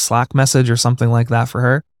public Slack message or something like that for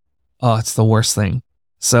her, oh, it's the worst thing.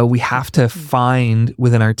 So we have to find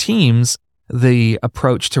within our teams the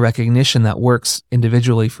approach to recognition that works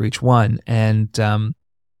individually for each one, and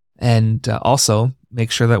also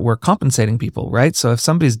make sure that we're compensating people, right? So if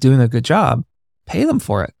somebody's doing a good job, pay them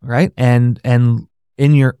for it, right? And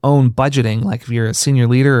in your own budgeting, like if you're a senior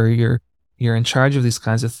leader or you're in charge of these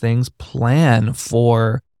kinds of things, plan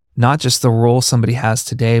for not just the role somebody has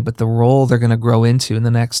today, but the role they're going to grow into in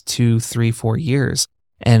the next 2, 3, 4 years,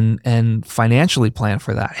 and financially plan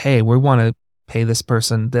for that. Hey, we want to pay this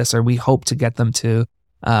person this, or we hope to get them to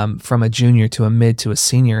from a junior to a mid to a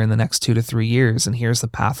senior in the next 2 to 3 years, and here's the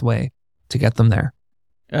pathway to get them there.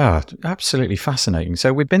 Oh, absolutely fascinating.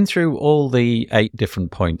 So we've been through all the 8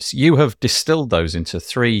 different points. You have distilled those into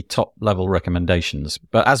 3 top-level recommendations.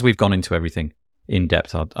 But as we've gone into everything in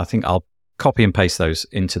depth, I think I'll copy and paste those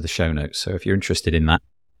into the show notes. So if you're interested in that,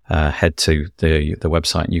 head to the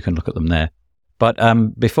website and you can look at them there. But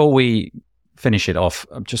before we finish it off,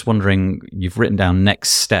 I'm just wondering, you've written down next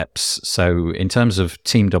steps. So in terms of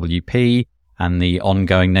TeamWP and the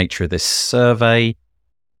ongoing nature of this survey,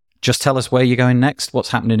 just tell us where you're going next, what's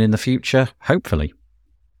happening in the future, hopefully.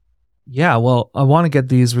 Yeah, well, I want to get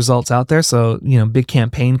these results out there. So, big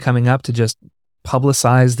campaign coming up to just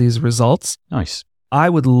publicize these results. Nice. I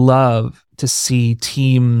would love to see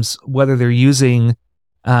teams, whether they're using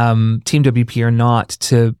TeamWP or not,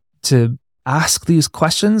 to ask these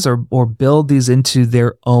questions or build these into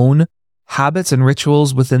their own habits and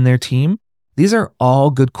rituals within their team. These are all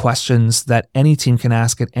good questions that any team can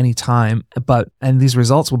ask at any time, and these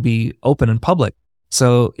results will be open and public.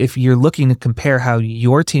 So if you're looking to compare how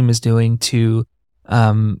your team is doing to,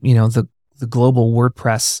 the global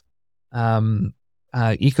WordPress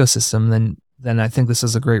ecosystem, then I think this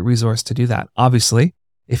is a great resource to do that. Obviously,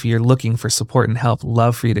 if you're looking for support and help,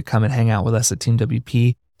 love for you to come and hang out with us at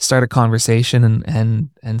TeamWP, start a conversation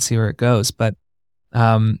and see where it goes. But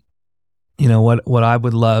what I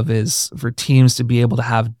would love is for teams to be able to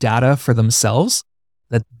have data for themselves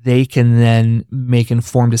that they can then make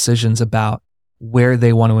informed decisions about where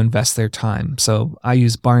they want to invest their time. So I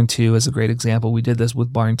use Barn2 as a great example. We did this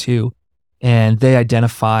with Barn2, and they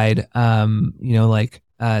identified,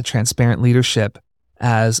 transparent leadership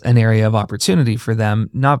as an area of opportunity for them,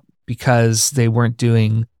 not because they weren't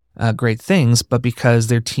doing great things, but because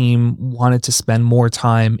their team wanted to spend more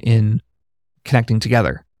time in connecting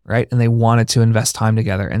together, right? And they wanted to invest time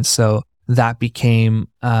together. And so that became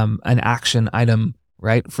an action item,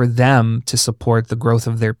 right, for them to support the growth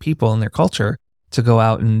of their people and their culture, to go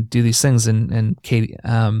out and do these things. And Katie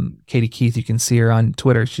Keith, you can see her on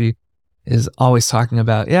Twitter. She is always talking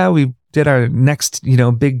about, we did our next,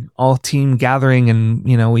 big all team gathering, and,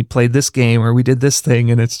 we played this game or we did this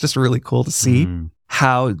thing. And it's just really cool to see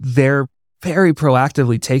how they're very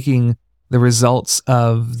proactively taking the results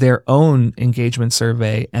of their own engagement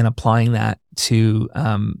survey and applying that to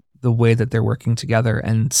the way that they're working together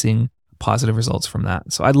and seeing positive results from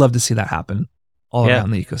that. So I'd love to see that happen all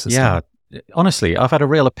around the ecosystem. Yeah, honestly, I've had a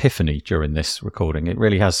real epiphany during this recording. It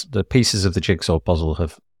really has. The pieces of the jigsaw puzzle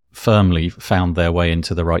have firmly found their way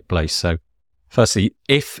into the right place. So firstly,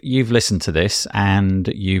 if you've listened to this and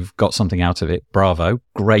you've got something out of it, bravo,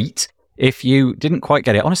 great. If you didn't quite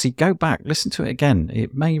get it, honestly, go back, listen to it again.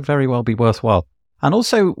 It may very well be worthwhile. And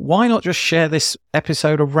also, why not just share this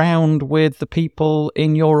episode around with the people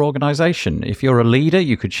in your organization? If you're a leader,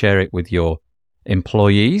 you could share it with your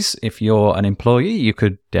employees. If you're an employee, you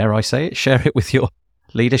could, dare I say it, share it with your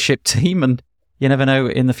leadership team. And you never know,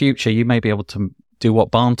 in the future, you may be able to do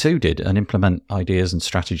what Barn 2 did and implement ideas and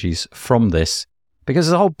strategies from this. Because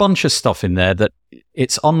there's a whole bunch of stuff in there that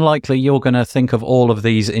it's unlikely you're going to think of all of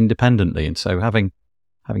these independently. And so having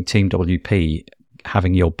TeamWP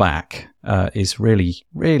having your back is really,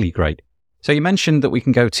 really great. So you mentioned that we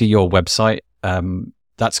can go to your website.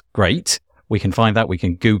 That's great. We can find that. We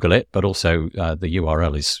can Google it. But also the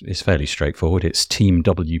URL is fairly straightforward. It's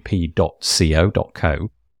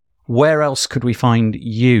teamwp.co.co. Where else could we find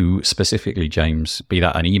you specifically, James? Be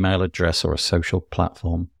that an email address or a social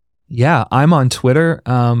platform? Yeah, I'm on Twitter,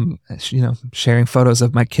 sharing photos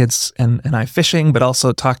of my kids and I fishing, but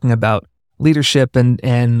also talking about leadership and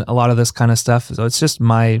a lot of this kind of stuff. So it's just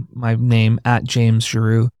my name at James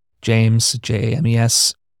Giroux, James,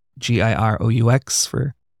 James Giroux,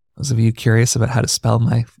 for those of you curious about how to spell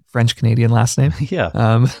my French-Canadian last name. Yeah.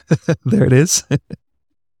 There it is.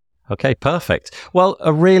 Okay, perfect. Well,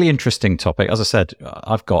 a really interesting topic. As I said,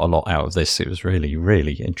 I've got a lot out of this. It was really,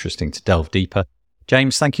 really interesting to delve deeper.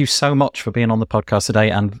 James, thank you so much for being on the podcast today,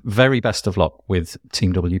 and very best of luck with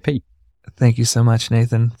TeamWP. Thank you so much,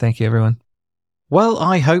 Nathan. Thank you, everyone. Well,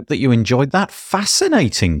 I hope that you enjoyed that.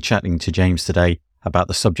 Fascinating chatting to James today about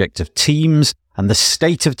the subject of teams and the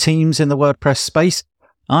state of teams in the WordPress space.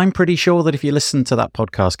 I'm pretty sure that if you listen to that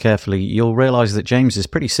podcast carefully, you'll realize that James is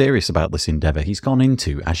pretty serious about this endeavor. He's gone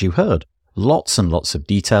into, as you heard, lots and lots of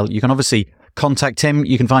detail. You can obviously contact him.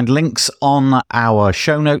 You can find links on our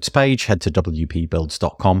show notes page. Head to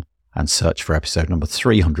wpbuilds.com and search for episode number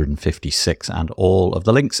 356, and all of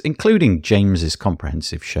the links, including James's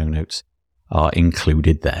comprehensive show notes, are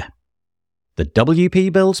included there. The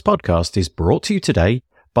WP Builds podcast is brought to you today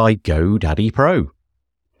by GoDaddy Pro.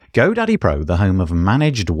 GoDaddy Pro, the home of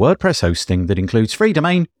managed WordPress hosting that includes free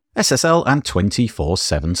domain, SSL, and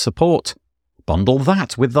 24/7 support. Bundle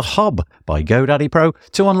that with the Hub by GoDaddy Pro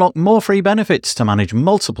to unlock more free benefits to manage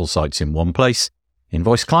multiple sites in one place,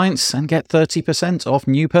 invoice clients, and get 30% off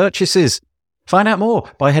new purchases. Find out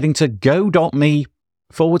more by heading to go.me/WP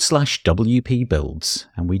Builds.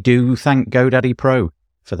 And we do thank GoDaddy Pro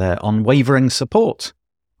for their unwavering support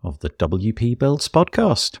of the WP Builds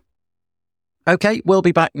podcast. Okay, we'll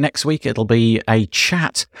be back next week. It'll be a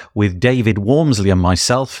chat with David Wormsley and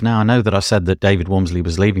myself. Now, I know that I said that David Wormsley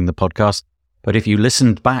was leaving the podcast, but if you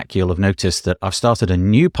listened back, you'll have noticed that I've started a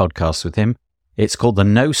new podcast with him. It's called The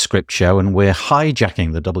No Script Show, and we're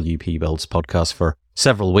hijacking the WP Builds podcast for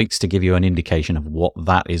several weeks to give you an indication of what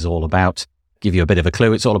that is all about. Give you a bit of a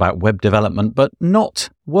clue. It's all about web development, but not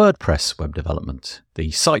WordPress web development.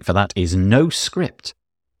 The site for that is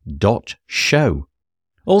noscript.show.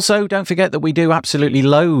 Also, don't forget that we do absolutely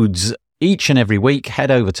loads each and every week.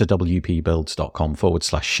 Head over to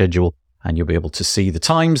wpbuilds.com/schedule, and you'll be able to see the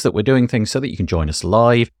times that we're doing things so that you can join us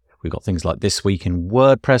live. We've got things like This Week in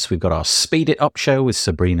WordPress. We've got our Speed It Up show with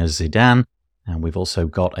Sabrina Zidane. And we've also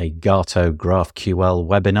got a Gato GraphQL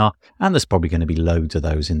webinar. And there's probably going to be loads of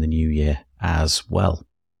those in the new year as well.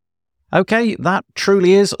 Okay, that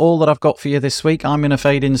truly is all that I've got for you this week. I'm going to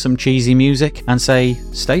fade in some cheesy music and say,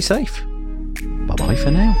 stay safe. Bye-bye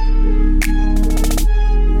for now.